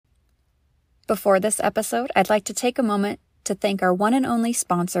Before this episode, I'd like to take a moment to thank our one and only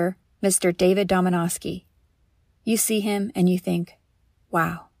sponsor, Mr. David Dominowski. You see him and you think,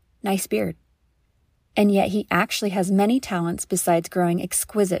 wow, nice beard. And yet he actually has many talents besides growing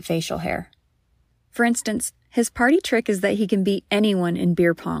exquisite facial hair. For instance, his party trick is that he can beat anyone in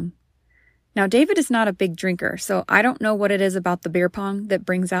beer pong. Now, David is not a big drinker, so I don't know what it is about the beer pong that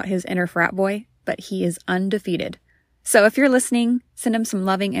brings out his inner frat boy, but he is undefeated. So if you're listening, send him some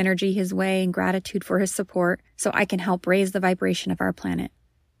loving energy his way and gratitude for his support so I can help raise the vibration of our planet.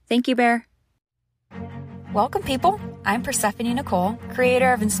 Thank you, Bear. Welcome, people. I'm Persephone Nicole,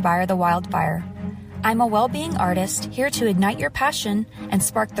 creator of Inspire the Wildfire. I'm a well-being artist here to ignite your passion and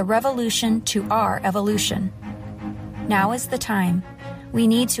spark the revolution to our evolution. Now is the time. We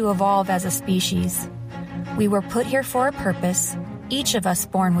need to evolve as a species. We were put here for a purpose, each of us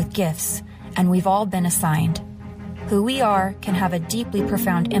born with gifts, and we've all been assigned. Who we are can have a deeply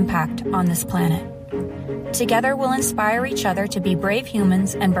profound impact on this planet. Together we'll inspire each other to be brave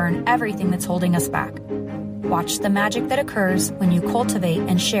humans and burn everything that's holding us back. Watch the magic that occurs when you cultivate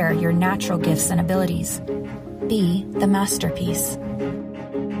and share your natural gifts and abilities. Be the masterpiece.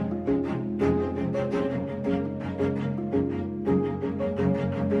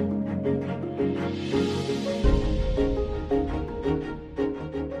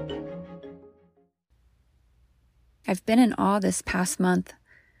 I've been in awe this past month,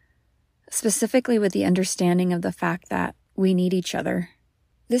 specifically with the understanding of the fact that we need each other.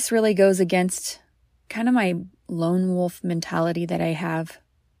 This really goes against kind of my lone wolf mentality that I have.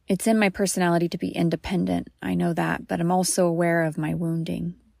 It's in my personality to be independent, I know that, but I'm also aware of my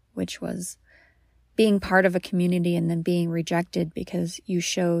wounding, which was being part of a community and then being rejected because you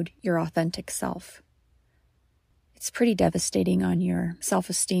showed your authentic self. It's pretty devastating on your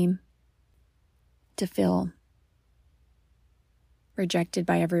self-esteem to feel rejected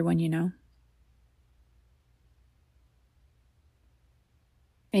by everyone you know.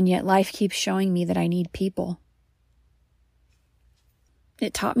 And yet life keeps showing me that I need people.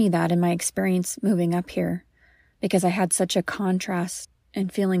 It taught me that in my experience moving up here, because I had such a contrast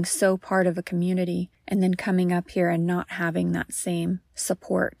and feeling so part of a community, and then coming up here and not having that same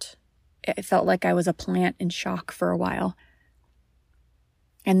support. It felt like I was a plant in shock for a while.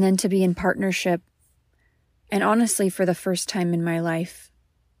 And then to be in partnership, and honestly for the first time in my life,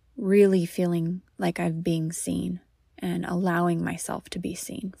 really feeling like I'm being seen and allowing myself to be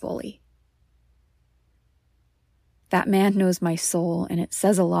seen fully. That man knows my soul, and it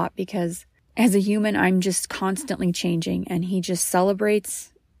says a lot because as a human, I'm just constantly changing, and he just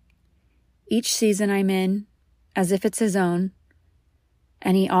celebrates each season I'm in as if it's his own,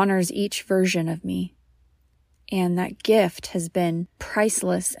 and he honors each version of me. And that gift has been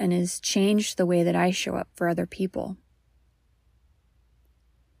priceless and has changed the way that I show up for other people.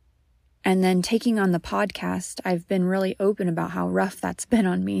 And then taking on the podcast, I've been really open about how rough that's been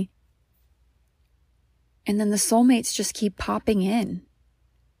on me. And then the soulmates just keep popping in.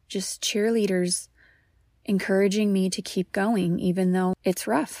 Just cheerleaders encouraging me to keep going, even though it's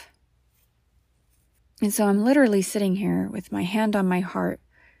rough. And so I'm literally sitting here with my hand on my heart,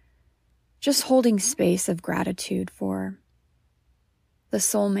 just holding space of gratitude for the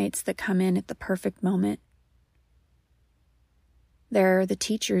soulmates that come in at the perfect moment. They're the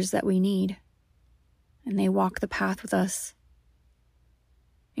teachers that we need, and they walk the path with us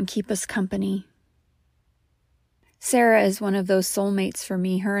and keep us company. Sara is one of those soulmates for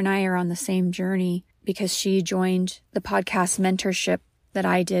me. Her and I are on the same journey because she joined the podcast mentorship that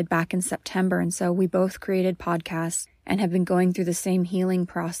I did back in September, and so we both created podcasts and have been going through the same healing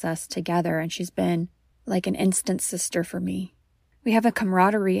process together, and she's been like an instant sister for me. We have a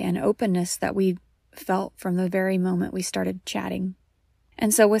camaraderie and openness that we felt from the very moment we started chatting.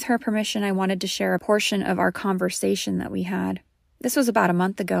 And so with her permission, I wanted to share a portion of our conversation that we had. This was about a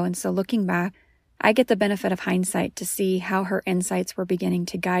month ago, and so looking back, I get the benefit of hindsight to see how her insights were beginning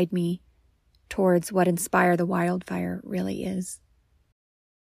to guide me towards what Inspire the Wildfire really is.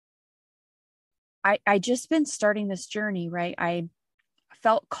 I just been starting this journey, right? I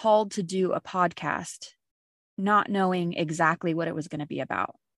felt called to do a podcast, not knowing exactly what it was going to be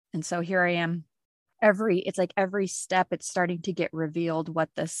about. And so here I am. It's like every step, it's starting to get revealed what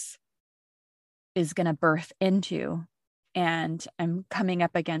this is going to birth into. And I'm coming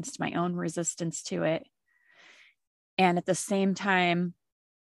up against my own resistance to it. And at the same time,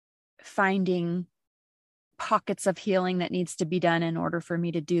 finding pockets of healing that needs to be done in order for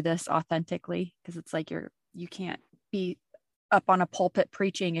me to do this authentically. Because it's like you can't be up on a pulpit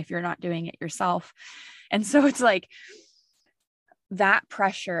preaching if you're not doing it yourself. And so it's like that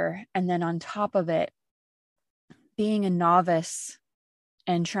pressure. And then on top of it, being a novice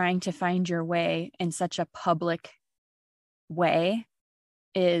and trying to find your way in such a public way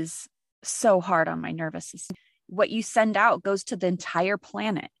is so hard on my nervous system. What you send out goes to the entire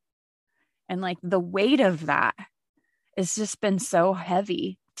planet. And like the weight of that has just been so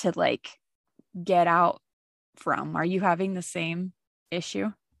heavy to like get out from. Are you having the same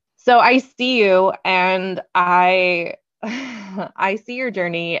issue? So I see you, and I I see your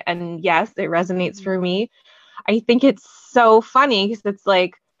journey, and yes, it resonates for me. I think it's so funny because it's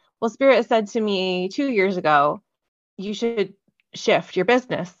like, well, Spirit said to me 2 years ago, you should shift your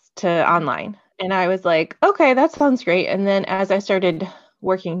business to online. And I was like, okay, that sounds great. And then as I started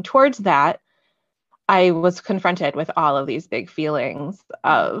working towards that, I was confronted with all of these big feelings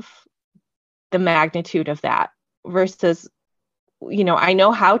of the magnitude of that versus, I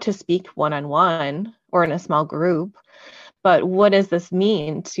know how to speak one-on-one or in a small group, but what does this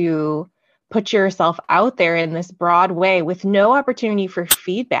mean to put yourself out there in this broad way with no opportunity for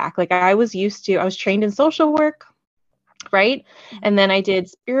feedback? Like I was trained in social work, right? And then I did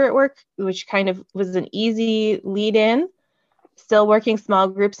spirit work, which kind of was an easy lead in, still working small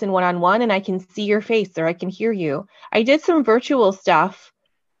groups and one-on-one, and I can see your face or I can hear you. I did some virtual stuff,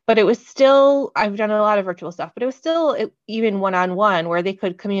 but it was still, I've done a lot of virtual stuff, but it was still even one-on-one where they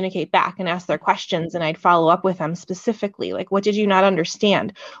could communicate back and ask their questions, and I'd follow up with them specifically. Like, what did you not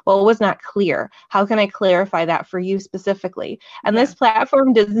understand? Well, it was not clear. How can I clarify that for you specifically? And this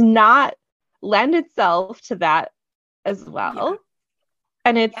platform does not lend itself to that as well. Yeah.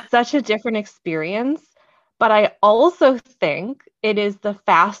 And it's such a different experience. But I also think it is the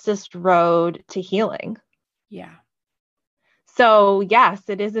fastest road to healing. Yeah. So yes,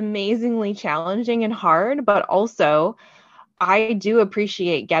 it is amazingly challenging and hard, but also I do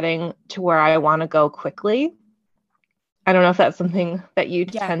appreciate getting to where I want to go quickly. I don't know if that's something that you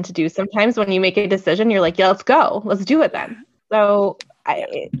tend to do. Sometimes when you make a decision, you're like, yeah, let's go. Let's do it then. So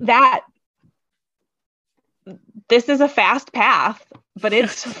this is a fast path, but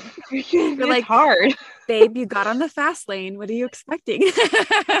it's like hard. Babe, you got on the fast lane. What are you expecting? Like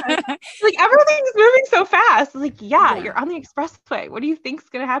everything's moving so fast. Like, you're on the expressway. What do you think's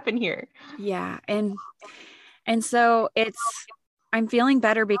going to happen here? Yeah. And so I'm feeling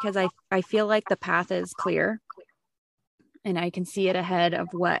better because I feel like the path is clear and I can see it ahead of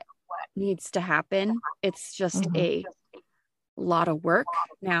what needs to happen. It's just a lot of work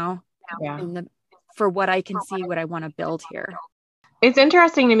now for what I can see, what I want to build here. It's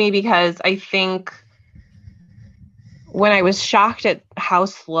interesting to me because I think when I was shocked at how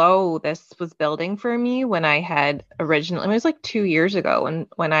slow this was building for me, when I had originally, it was like 2 years ago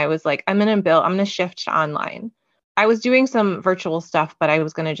when I was like, I'm going to shift to online. I was doing some virtual stuff, but I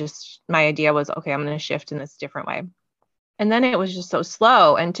was going to my idea was, okay, I'm going to shift in this different way. And then it was just so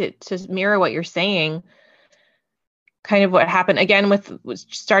slow. And to mirror what you're saying, kind of what happened again with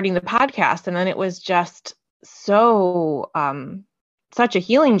starting the podcast. And then it was just so, such a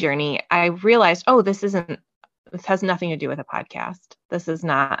healing journey. I realized, this has nothing to do with a podcast. This is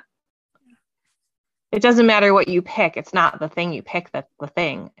not, it doesn't matter what you pick. It's not the thing you pick that's the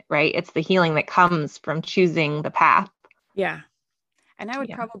thing, right? It's the healing that comes from choosing the path. Yeah. And I would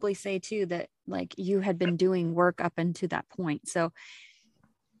probably say too, that like you had been doing work up until that point. So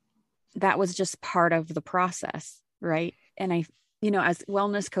that was just part of the process. Right. And as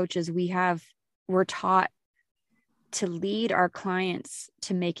wellness coaches, we're taught to lead our clients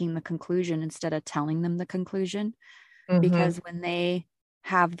to making the conclusion instead of telling them the conclusion, because when they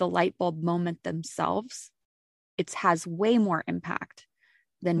have the light bulb moment themselves, it has way more impact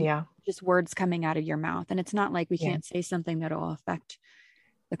than just words coming out of your mouth. And it's not like we can't say something that'll affect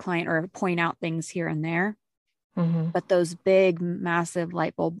the client or point out things here and there, but those big, massive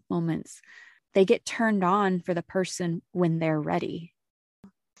light bulb moments, they get turned on for the person when they're ready.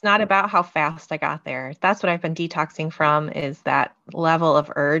 It's not about how fast I got there. That's what I've been detoxing from, is that level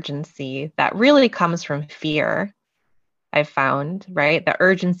of urgency that really comes from fear. I've found, right? The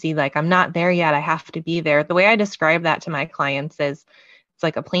urgency, like I'm not there yet. I have to be there. The way I describe that to my clients is it's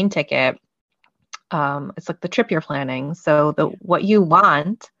like a plane ticket. It's like the trip you're planning. So what you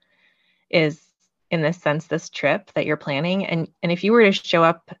want is, in this sense, this trip that you're planning. And if you were to show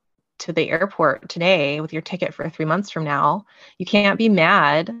up to the airport today with your ticket for 3 months from now, you can't be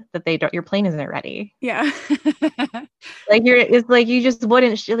mad that your plane isn't ready. Yeah. It's like you just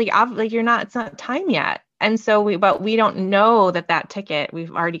wouldn't, you're not, it's not time yet. And so we don't know that ticket,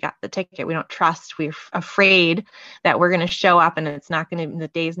 we've already got the ticket. We don't trust, we're afraid that we're going to show up and the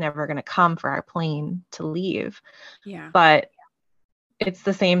day's never going to come for our plane to leave. Yeah. But it's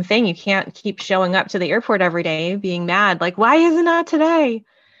the same thing. You can't keep showing up to the airport every day being mad. Like, why is it not today?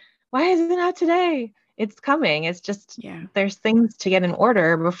 Why is it not today? It's coming. It's just, Yeah. there's things to get in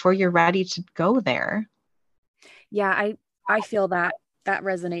order before you're ready to go there. Yeah, I feel that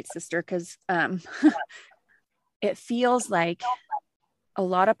resonates, sister, because it feels like a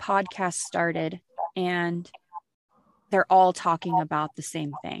lot of podcasts started and they're all talking about the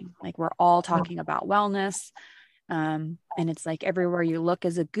same thing. Like we're all talking about wellness. And it's like everywhere you look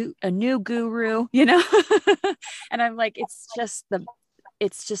is a new guru, you know? And I'm like, it's just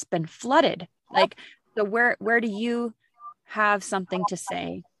been flooded. Like, so where do you have something to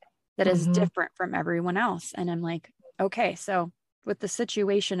say that is Mm-hmm. different from everyone else? And I'm like, okay, so with the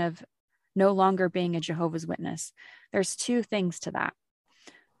situation of no longer being a Jehovah's Witness, there's two things to that.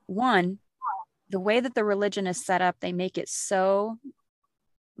 One, the way that the religion is set up, they make it so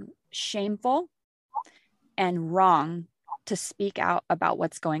shameful and wrong to speak out about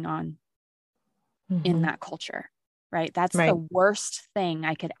what's going on in that culture, right? That's Right. the worst thing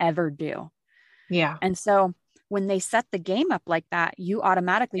I could ever do. Yeah. And so when they set the game up like that, you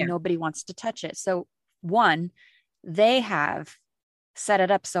automatically, Yeah. nobody wants to touch it. So one, they have set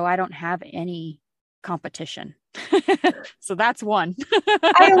it up so I don't have any competition. So that's one.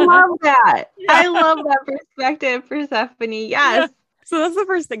 I love that. Yeah. I love that perspective, Persephone. Yes. Yeah. So that's the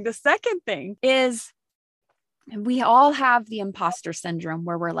first thing. The second thing is we all have the imposter syndrome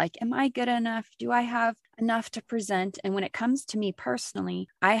where we're like, am I good enough? Do I have enough to present? And when it comes to me personally,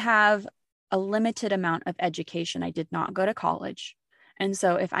 I have a limited amount of education. I did not go to college. And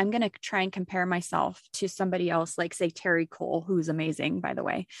so if I'm going to try and compare myself to somebody else, like say Terry Cole, who's amazing, by the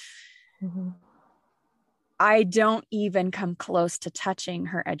way, Mm-hmm. I don't even come close to touching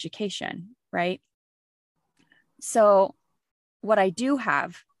her education, right? So what I do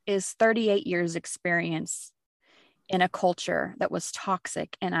have is 38 years experience in a culture that was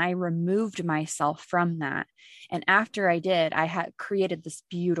toxic, and I removed myself from that. And after I did, I had created this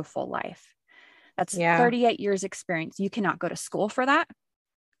beautiful life. That's 38 years experience. You cannot go to school for that.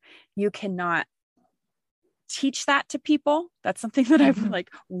 You cannot teach that to people. That's something that I've like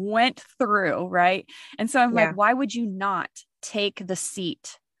went through, right? And so I'm like, why would you not take the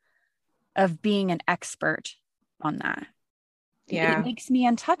seat of being an expert on that? It makes me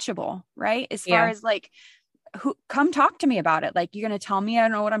untouchable, right? As far as like, who come talk to me about it. Like, you're going to tell me I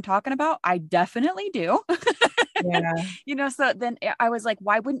don't know what I'm talking about? I definitely do. You know, so then I was like,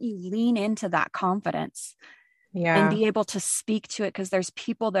 why wouldn't you lean into that confidence and be able to speak to it? Because there's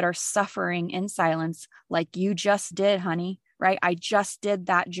people that are suffering in silence, like you just did, honey, right? I just did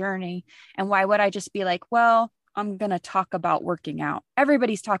that journey. And why would I just be like, well, I'm going to talk about working out.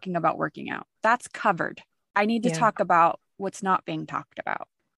 Everybody's talking about working out. That's covered. I need to talk about what's not being talked about.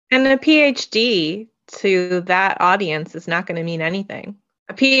 And a PhD to that audience is not going to mean anything.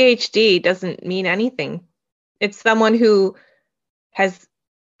 A PhD doesn't mean anything. It's someone who has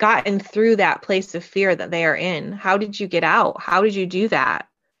gotten through that place of fear that they are in. How did you get out? How did you do that?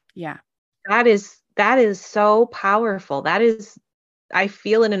 Yeah. That is so powerful. I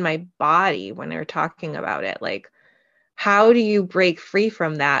feel it in my body when they're talking about it. Like, how do you break free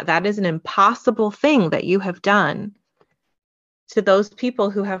from that? That is an impossible thing that you have done. To those people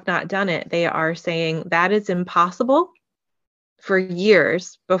who have not done it, they are saying that is impossible for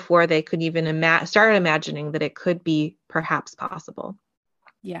years before they could even start imagining that it could be perhaps possible.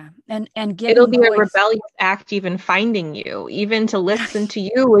 Yeah. And it'll giving be voice. A rebellious act even finding you. Even to listen to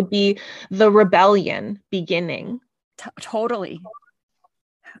you would be the rebellion beginning. Totally.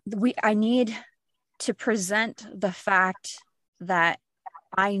 I need to present the fact that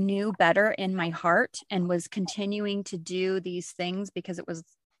I knew better in my heart and was continuing to do these things because it was,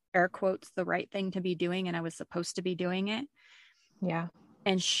 air quotes, the right thing to be doing, and I was supposed to be doing it. Yeah.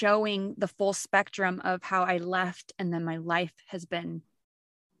 And showing the full spectrum of how I left, and then my life has been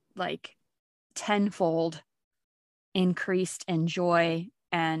like tenfold increased in joy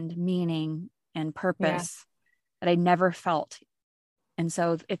and meaning and purpose that I never felt. And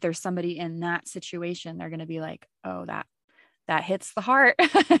so if there's somebody in that situation, they're going to be like, oh, that hits the heart.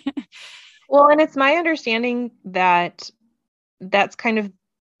 Well, and it's my understanding that that's kind of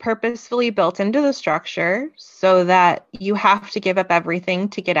purposefully built into the structure so that you have to give up everything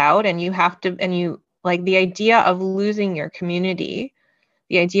to get out, and you like the idea of losing your community,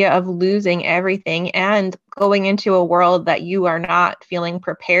 the idea of losing everything and going into a world that you are not feeling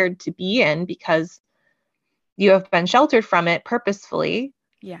prepared to be in because you have been sheltered from it purposefully.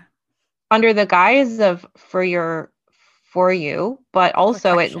 Yeah. Under the guise of for you, but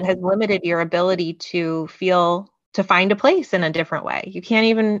also Protection. It has limited your ability to find a place in a different way. You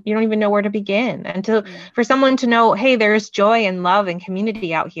don't even know where to begin. And for someone to know, hey, there's joy and love and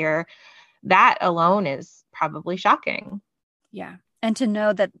community out here, that alone is probably shocking. Yeah. And to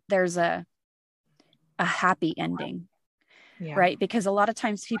know that there's a a happy ending, Yeah. right? Because a lot of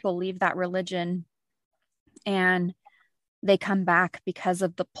times people leave that religion and they come back because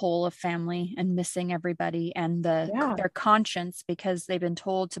of the pull of family and missing everybody and their conscience, because they've been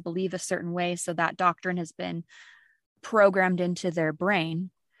told to believe a certain way. So that doctrine has been programmed into their brain.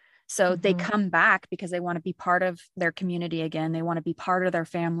 So they come back because they want to be part of their community again. They want to be part of their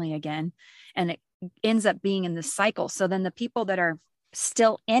family again. And it ends up being in this cycle. So then the people that are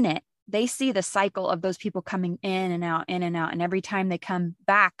still in it, they see the cycle of those people coming in and out, in and out. And every time they come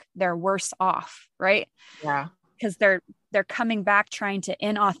back, they're worse off, right? Yeah. Because they're coming back trying to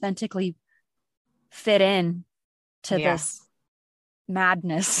inauthentically fit in to this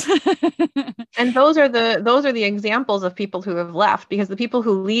madness. And those are the examples of people who have left, because the people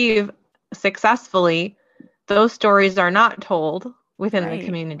who leave successfully, those stories are not told within the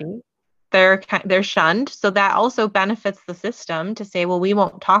community. They're shunned. So that also benefits the system to say, well, we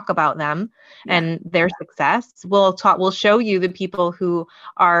won't talk about them and their success. We'll show you the people who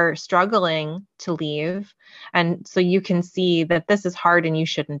are struggling to leave. And so you can see that this is hard and you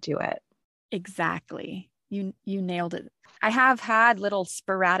shouldn't do it. Exactly. You nailed it. I have had little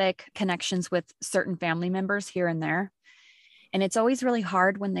sporadic connections with certain family members here and there. And it's always really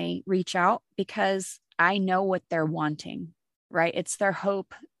hard when they reach out, because I know what they're wanting, right? It's their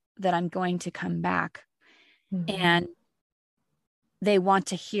hope that I'm going to come back. And they want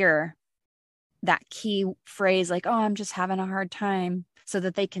to hear that key phrase, like, oh, I'm just having a hard time, so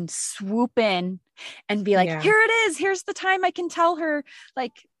that they can swoop in and be like, here it is. Here's the time I can tell her,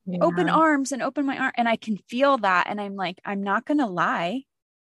 like, open arms and open my arm. And I can feel that. And I'm like, I'm not going to lie.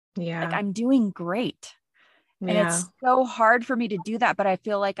 Yeah. Like, I'm doing great. And it's so hard for me to do that. But I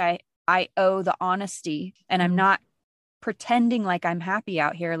feel like I owe the honesty, and I'm not pretending like I'm happy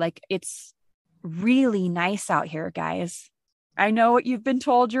out here. Like, it's really nice out here, guys. I know what you've been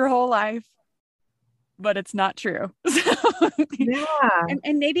told your whole life, but it's not true.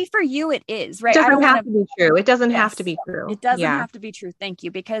 And maybe for you it is, right? It doesn't have to be true. It doesn't have to be true. It doesn't have to be true. Thank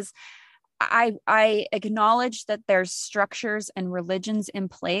you. Because I acknowledge that there's structures and religions in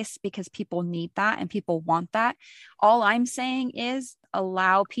place because people need that and people want that. All I'm saying is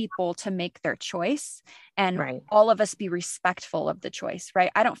allow people to make their choice, and all of us be respectful of the choice,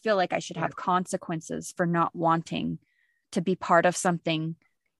 right? I don't feel like I should have consequences for not wanting to be part of something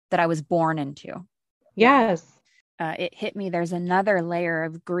that I was born into. Yes. It hit me. There's another layer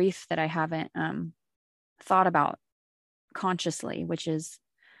of grief that I haven't thought about consciously, which is,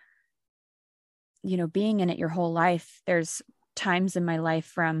 being in it your whole life. There's times in my life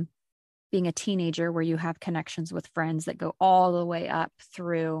from being a teenager where you have connections with friends that go all the way up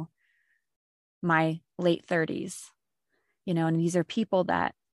through my late 30s, and these are people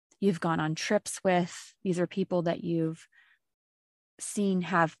that you've gone on trips with. These are people that you've seen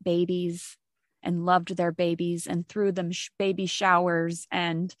have babies and loved their babies and threw them baby showers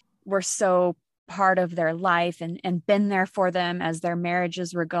and were so part of their life and been there for them as their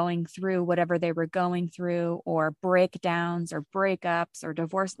marriages were going through whatever they were going through, or breakdowns or breakups or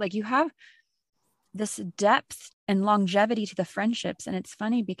divorce. Like, you have this depth and longevity to the friendships. And it's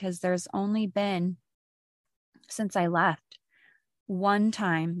funny because there's only been, since I left, one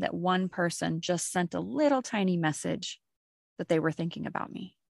time that one person just sent a little tiny message that they were thinking about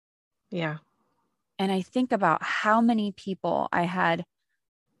me. Yeah. And I think about how many people I had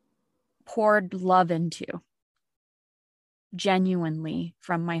poured love into genuinely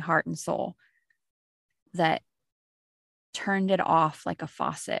from my heart and soul, that turned it off like a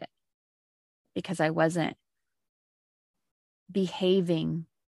faucet because I wasn't behaving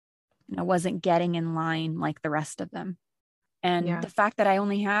and I wasn't getting in line like the rest of them. And the fact that I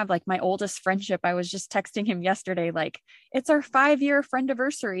only have, like, my oldest friendship, I was just texting him yesterday, like, it's our 5-year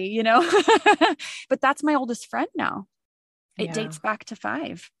friendiversary, but that's my oldest friend now. It dates back to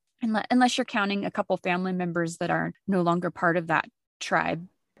 5, unless you're counting a couple family members that are no longer part of that tribe.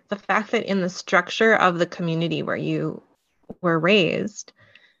 The fact that in the structure of the community where you were raised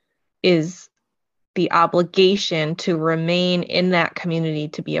is the obligation to remain in that community,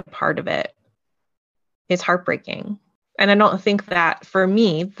 to be a part of it, is heartbreaking. And I don't think that for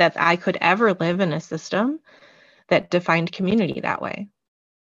me that I could ever live in a system that defined community that way.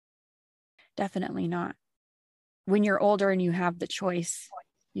 Definitely not. When you're older and you have the choice,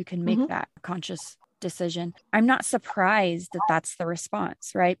 you can make that conscious decision. I'm not surprised that that's the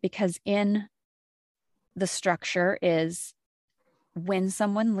response, right? Because in the structure is, when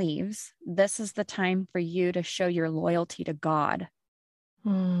someone leaves, this is the time for you to show your loyalty to God.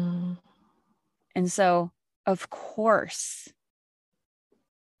 And so, of course,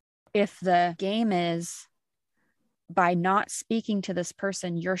 if the game is by not speaking to this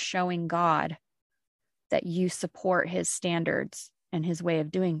person, you're showing God that you support his standards and his way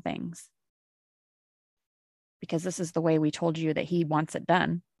of doing things, because this is the way we told you that he wants it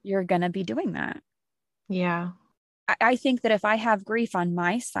done, you're going to be doing that. Yeah. I think that if I have grief on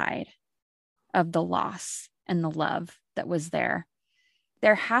my side of the loss and the love that was there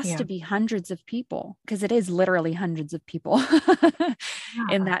has to be hundreds of people, because it is literally hundreds of people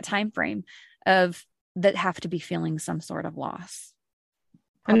in that time frame of that have to be feeling some sort of loss.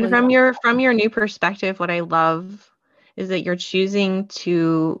 And from your new perspective, what I love is that you're choosing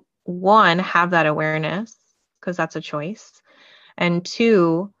to, one, have that awareness, because that's a choice, and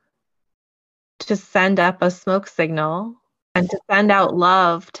two, to send up a smoke signal and to send out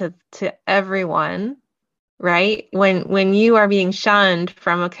love to everyone, right? When you are being shunned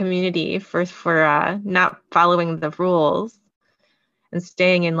from a community for not following the rules and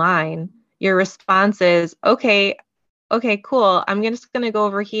staying in line, your response is, okay, cool. I'm just going to go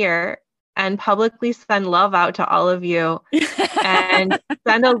over here and publicly send love out to all of you and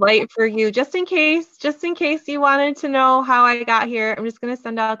send a light for you, just in case you wanted to know how I got here. I'm just going to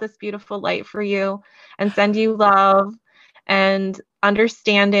send out this beautiful light for you and send you love and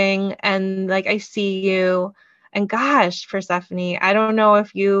understanding. And like, I see you. And gosh, Persephone, I don't know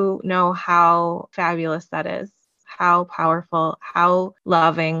if you know how fabulous that is, how powerful, how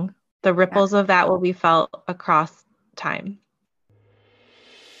loving. The ripples of that will be felt across time.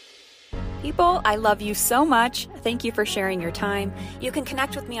 People, I love you so much. Thank you for sharing your time. You can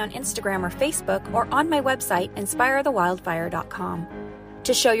connect with me on Instagram or Facebook or on my website, inspirethewildfire.com.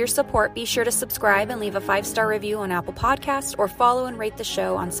 To show your support, be sure to subscribe and leave a 5-star review on Apple Podcasts or follow and rate the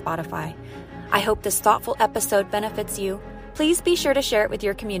show on Spotify. I hope this thoughtful episode benefits you. Please be sure to share it with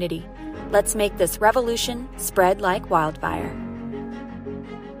your community. Let's make this revolution spread like wildfire.